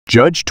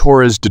Judge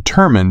Torres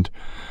determined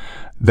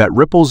that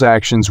Ripple's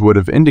actions would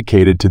have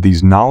indicated to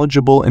these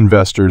knowledgeable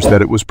investors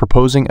that it was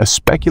proposing a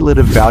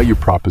speculative value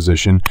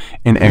proposition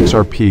in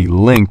XRP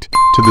linked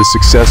to the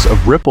success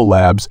of Ripple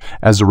Labs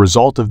as a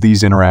result of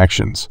these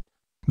interactions.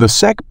 The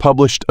SEC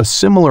published a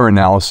similar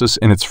analysis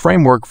in its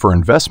framework for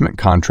investment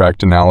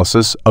contract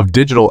analysis of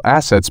digital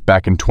assets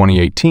back in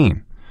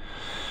 2018.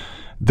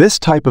 This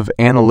type of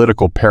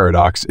analytical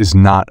paradox is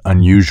not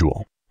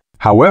unusual.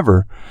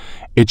 However,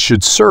 it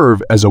should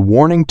serve as a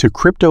warning to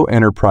crypto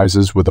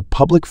enterprises with a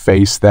public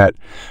face that,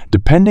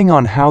 depending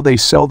on how they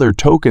sell their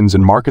tokens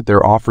and market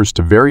their offers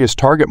to various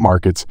target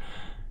markets,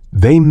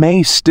 they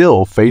may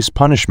still face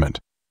punishment.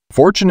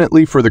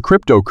 Fortunately for the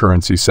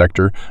cryptocurrency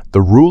sector,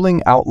 the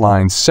ruling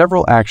outlines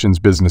several actions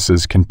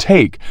businesses can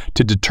take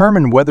to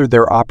determine whether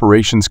their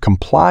operations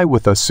comply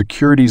with the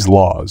securities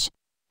laws.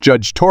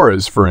 Judge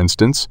Torres, for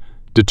instance,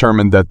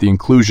 determined that the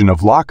inclusion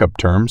of lockup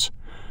terms,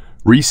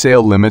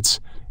 resale limits,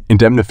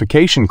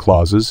 indemnification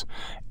clauses,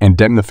 and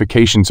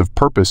indemnifications of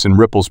purpose in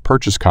Ripple's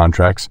purchase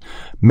contracts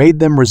made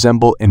them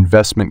resemble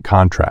investment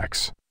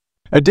contracts.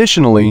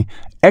 Additionally,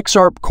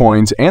 XRP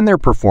coins and their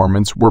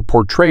performance were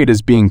portrayed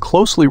as being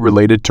closely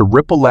related to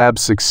Ripple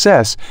Labs'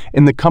 success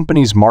in the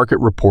company's market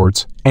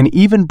reports and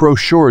even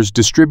brochures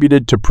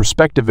distributed to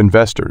prospective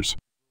investors.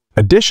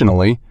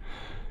 Additionally,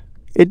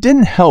 it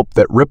didn't help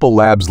that Ripple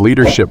Labs'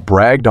 leadership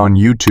bragged on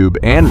YouTube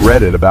and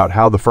Reddit about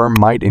how the firm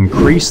might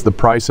increase the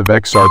price of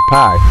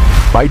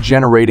XRP by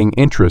generating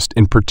interest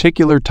in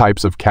particular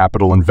types of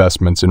capital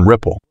investments in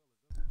Ripple.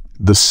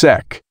 The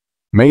SEC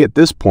may at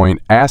this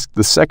point ask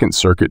the Second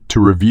Circuit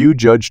to review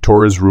Judge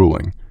Torres'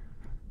 ruling,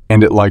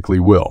 and it likely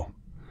will.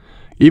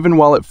 Even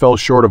while it fell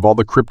short of all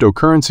the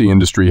cryptocurrency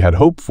industry had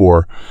hoped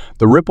for,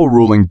 the Ripple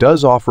ruling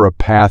does offer a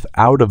path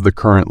out of the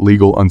current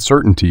legal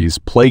uncertainties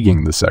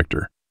plaguing the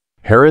sector.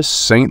 Harris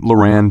St.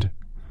 Laurent,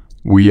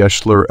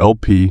 Weschler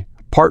LP,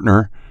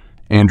 partner,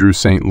 Andrew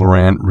St.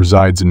 Laurent,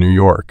 resides in New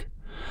York.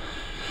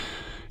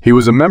 He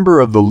was a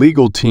member of the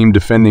legal team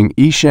defending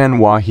Ishan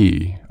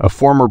Wahi, a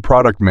former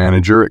product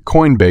manager at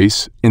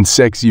Coinbase in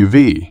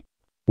XUV.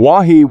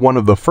 Wahi, one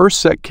of the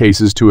first SEC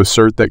cases to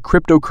assert that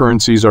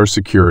cryptocurrencies are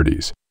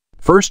securities.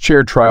 First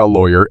chair trial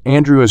lawyer,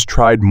 Andrew has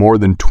tried more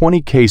than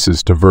 20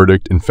 cases to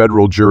verdict in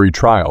federal jury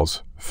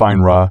trials,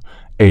 FINRA,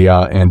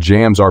 AIA, and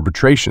JAMS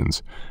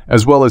arbitrations,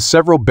 as well as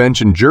several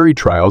bench and jury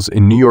trials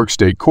in New York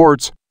state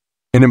courts,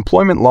 in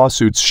employment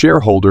lawsuits,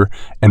 shareholder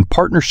and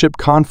partnership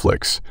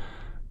conflicts,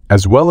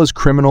 as well as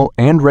criminal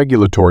and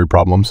regulatory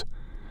problems.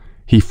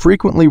 He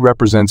frequently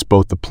represents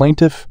both the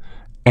plaintiff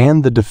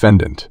and the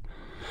defendant.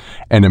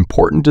 An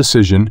important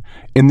decision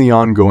in the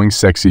ongoing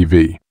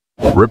XEV.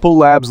 Ripple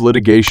Labs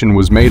litigation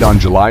was made on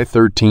July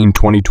 13,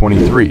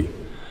 2023.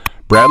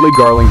 Bradley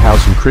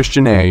Garlinghouse and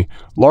Christian A.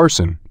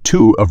 Larson,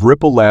 two of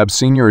Ripple Labs'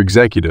 senior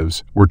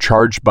executives, were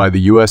charged by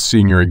the U.S.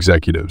 Senior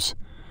Executives,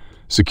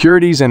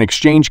 Securities and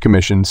Exchange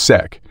Commission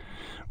 (SEC),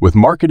 with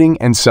marketing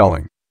and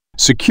selling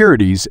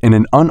securities in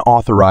an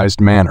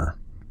unauthorized manner.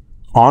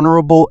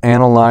 Honorable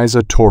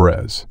Analisa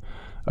Torres,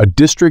 a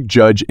district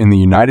judge in the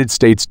United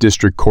States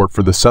District Court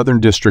for the Southern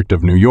District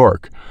of New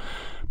York,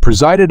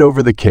 presided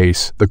over the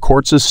case. The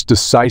court's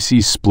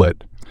decisive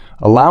split,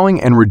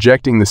 allowing and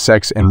rejecting the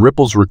SEC's and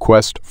Ripple's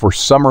request for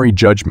summary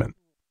judgment.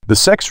 The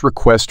SEC's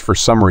request for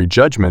summary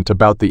judgment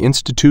about the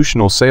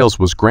institutional sales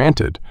was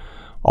granted,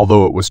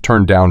 although it was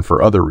turned down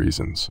for other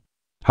reasons.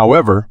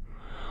 However,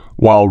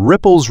 while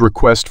Ripple's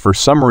request for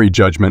summary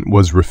judgment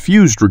was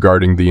refused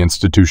regarding the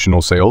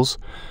institutional sales,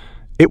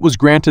 it was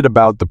granted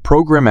about the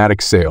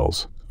programmatic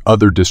sales,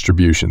 other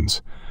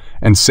distributions,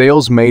 and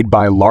sales made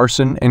by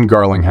Larson and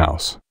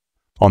Garlinghouse.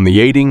 On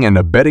the aiding and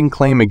abetting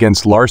claim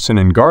against Larson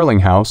and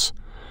Garlinghouse,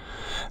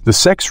 the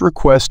SEC's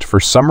request for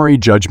summary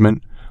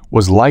judgment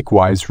was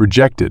likewise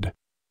rejected.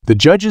 The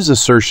judge's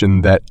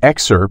assertion that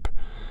XRP,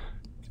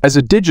 as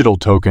a digital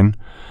token,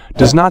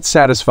 does not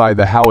satisfy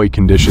the Howey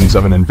conditions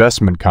of an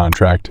investment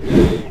contract,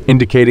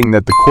 indicating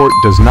that the court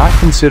does not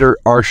consider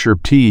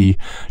xrpupdate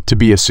to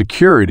be a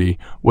security,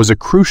 was a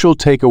crucial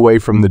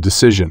takeaway from the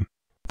decision.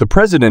 The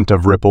president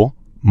of Ripple,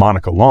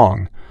 Monica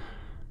Long,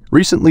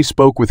 recently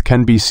spoke with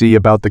CNBC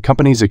about the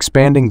company's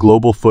expanding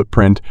global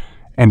footprint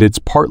and its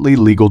partly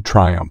legal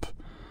triumph.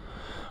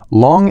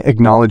 Long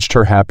acknowledged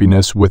her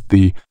happiness with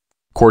the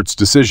court's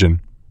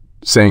decision,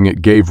 saying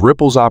it gave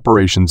Ripple's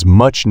operations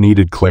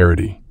much-needed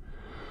clarity.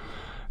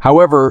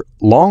 However,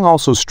 Long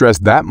also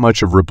stressed that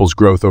much of Ripple's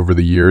growth over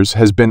the years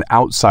has been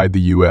outside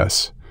the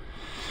U.S.,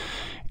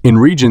 in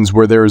regions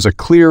where there is a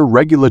clear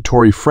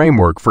regulatory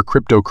framework for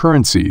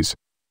cryptocurrencies.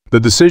 The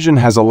decision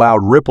has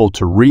allowed Ripple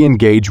to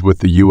re-engage with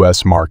the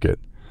U.S. market.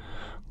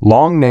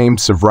 Long named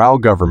several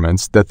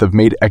governments that have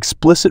made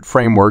explicit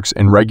frameworks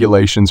and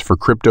regulations for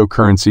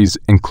cryptocurrencies,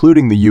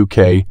 including the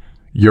UK,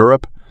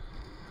 Europe,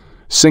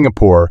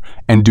 Singapore,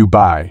 and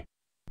Dubai.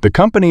 The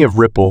company of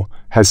Ripple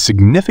has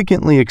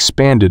significantly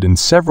expanded in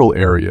several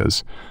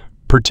areas,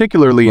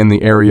 particularly in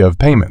the area of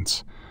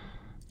payments.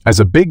 As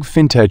a big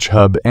fintech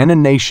hub and a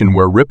nation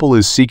where Ripple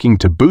is seeking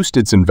to boost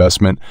its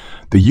investment,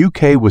 the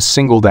UK was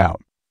singled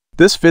out.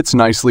 This fits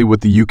nicely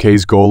with the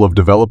UK's goal of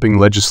developing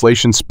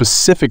legislation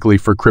specifically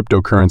for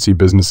cryptocurrency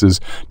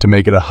businesses to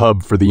make it a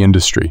hub for the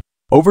industry.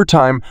 Over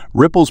time,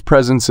 Ripple's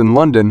presence in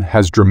London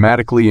has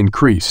dramatically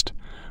increased,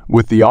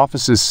 with the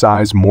office's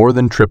size more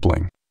than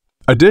tripling.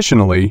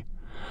 Additionally,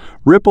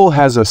 Ripple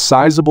has a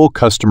sizable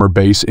customer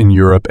base in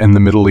Europe and the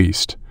Middle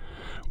East,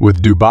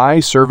 with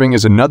Dubai serving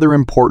as another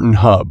important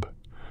hub.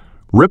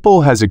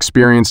 Ripple has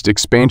experienced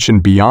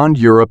expansion beyond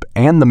Europe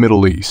and the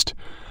Middle East,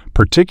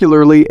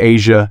 particularly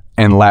Asia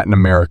and Latin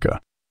America.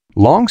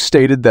 Long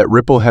stated that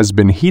Ripple has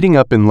been heating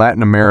up in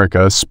Latin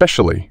America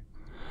especially,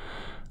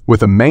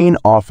 with a main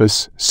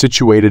office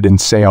situated in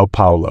São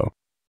Paulo.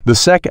 The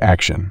SEC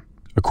action,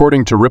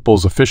 according to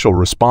Ripple's official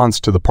response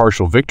to the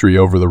partial victory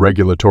over the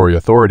regulatory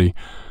authority,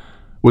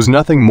 was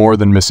nothing more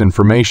than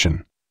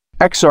misinformation.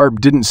 XRP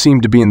didn't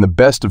seem to be in the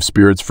best of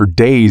spirits for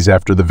days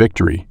after the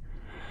victory.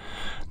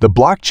 The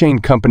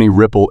blockchain company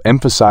Ripple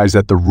emphasized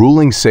that the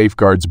ruling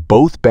safeguards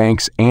both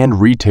banks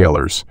and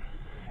retailers.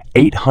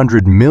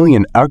 800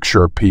 million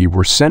XRP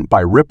were sent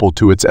by Ripple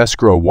to its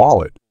escrow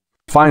wallet.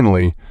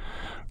 Finally,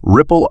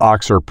 Ripple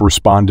XRP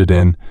responded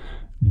in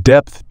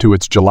depth to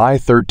its July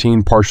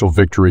 13 partial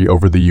victory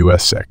over the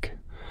US SEC.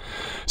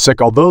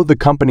 Although the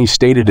company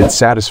stated its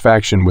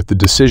satisfaction with the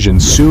decision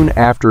soon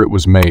after it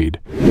was made,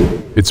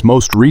 its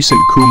most recent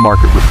coup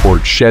market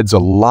report sheds a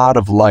lot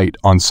of light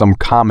on some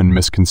common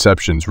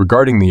misconceptions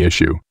regarding the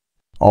issue.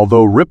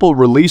 Although Ripple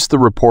released the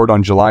report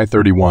on July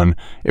 31,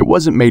 it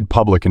wasn't made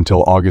public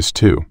until August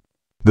 2.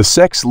 The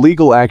SEC's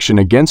legal action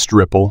against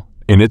Ripple,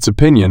 in its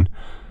opinion,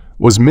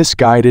 was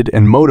misguided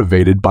and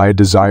motivated by a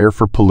desire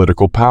for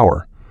political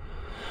power.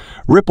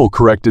 Ripple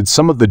corrected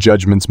some of the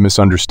judgment's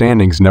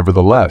misunderstandings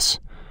nevertheless.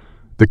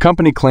 The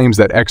company claims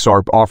that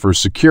XRP offers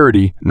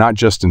security not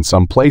just in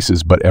some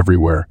places but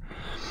everywhere.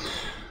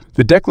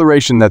 The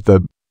declaration that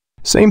the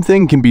same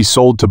thing can be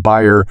sold to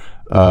buyer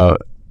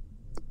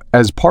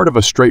as part of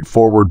a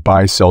straightforward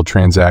buy-sell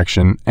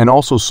transaction and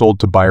also sold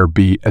to buyer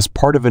B as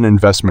part of an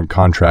investment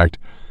contract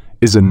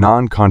is a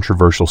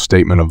non-controversial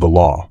statement of the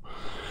law,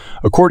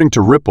 according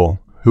to Ripple,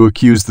 who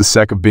accused the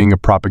SEC of being a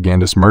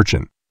propagandist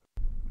merchant.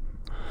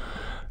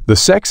 The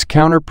SEC's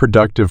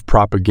counterproductive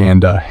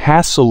propaganda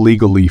has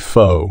illegally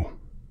foe.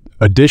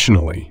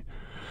 Additionally,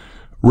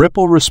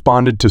 Ripple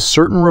responded to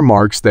certain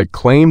remarks that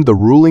claimed the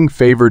ruling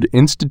favored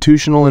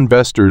institutional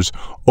investors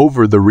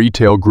over the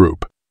retail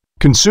group.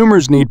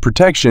 Consumers need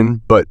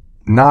protection, but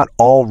not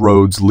all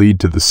roads lead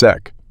to the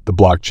SEC, the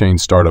blockchain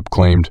startup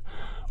claimed,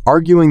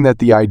 arguing that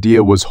the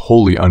idea was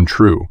wholly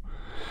untrue.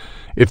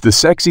 If the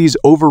SEC's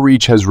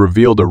overreach has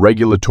revealed a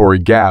regulatory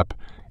gap,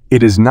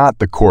 it is not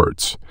the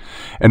courts,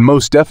 and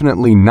most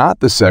definitely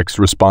not the SEC's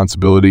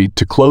responsibility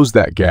to close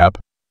that gap.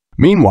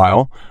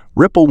 Meanwhile,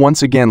 Ripple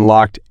once again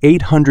locked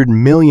 800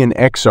 million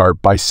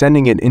XRP by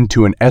sending it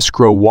into an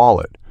escrow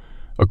wallet,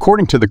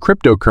 according to the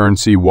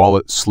cryptocurrency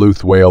wallet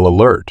sleuth whale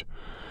alert.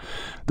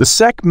 The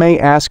SEC may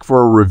ask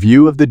for a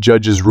review of the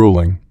judge's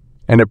ruling,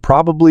 and it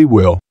probably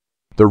will.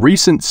 The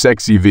recent SEC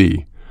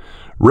v.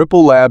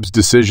 Ripple Labs'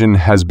 decision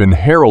has been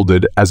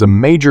heralded as a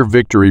major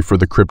victory for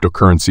the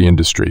cryptocurrency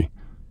industry.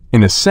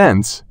 In a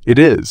sense, it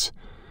is.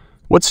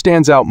 What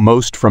stands out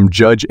most from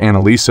Judge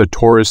Annalisa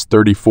Torres'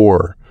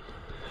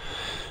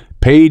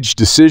 34-page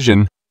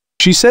decision?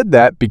 She said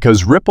that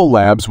because Ripple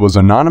Labs was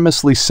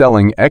anonymously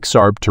selling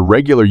XRP to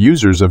regular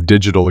users of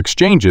digital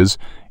exchanges,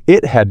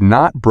 it had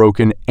not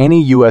broken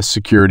any U.S.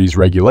 securities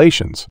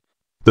regulations.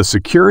 The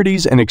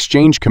Securities and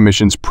Exchange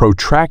Commission's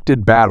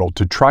protracted battle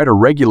to try to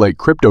regulate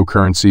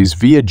cryptocurrencies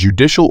via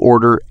judicial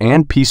order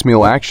and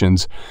piecemeal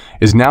actions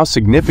is now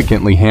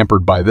significantly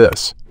hampered by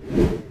this.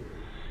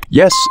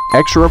 Yes,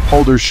 XRP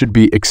holders should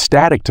be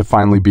ecstatic to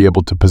finally be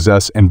able to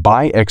possess and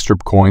buy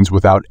XRP coins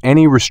without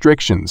any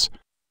restrictions.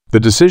 The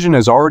decision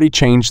has already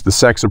changed the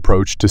SEC's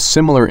approach to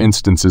similar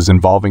instances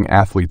involving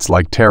athletes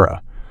like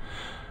Terra.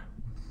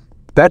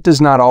 That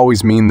does not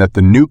always mean that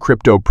the new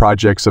crypto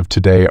projects of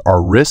today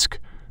are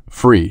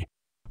risk-free.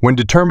 When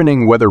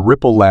determining whether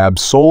Ripple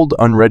Labs sold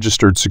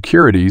unregistered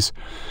securities,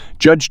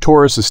 Judge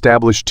Torres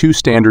established two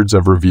standards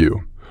of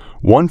review.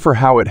 One for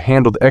how it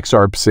handled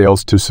XRP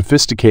sales to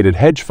sophisticated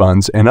hedge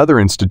funds and other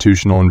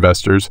institutional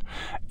investors,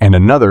 and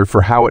another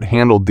for how it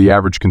handled the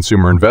average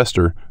consumer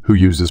investor who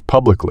uses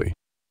publicly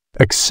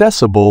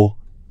accessible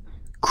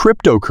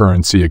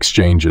cryptocurrency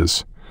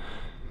exchanges.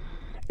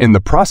 In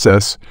the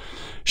process,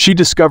 she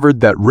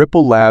discovered that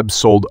Ripple Labs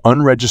sold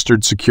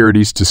unregistered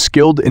securities to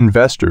skilled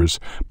investors,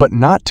 but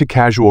not to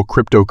casual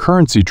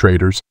cryptocurrency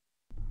traders.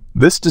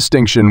 This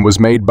distinction was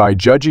made by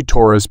Judge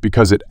Torres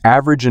because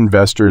average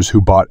investors who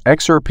bought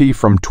XRP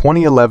from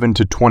 2011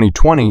 to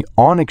 2020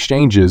 on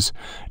exchanges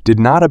did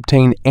not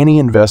obtain any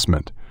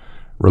investment,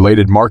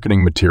 related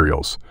marketing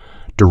materials,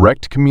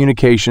 direct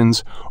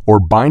communications, or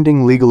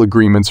binding legal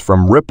agreements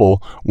from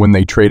Ripple when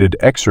they traded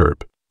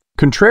XRP.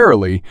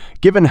 Contrarily,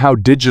 given how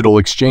digital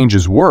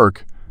exchanges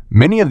work,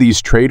 many of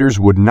these traders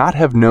would not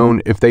have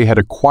known if they had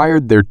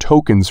acquired their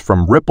tokens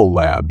from Ripple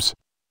Labs.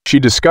 She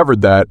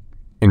discovered that,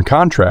 in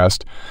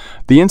contrast,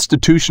 The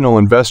institutional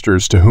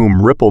investors to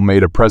whom Ripple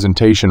made a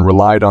presentation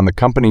relied on the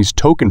company's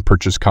token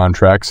purchase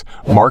contracts,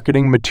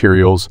 marketing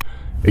materials,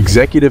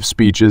 executive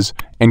speeches,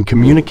 and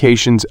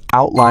communications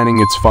outlining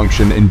its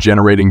function in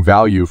generating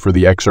value for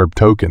the XRP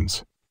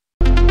tokens.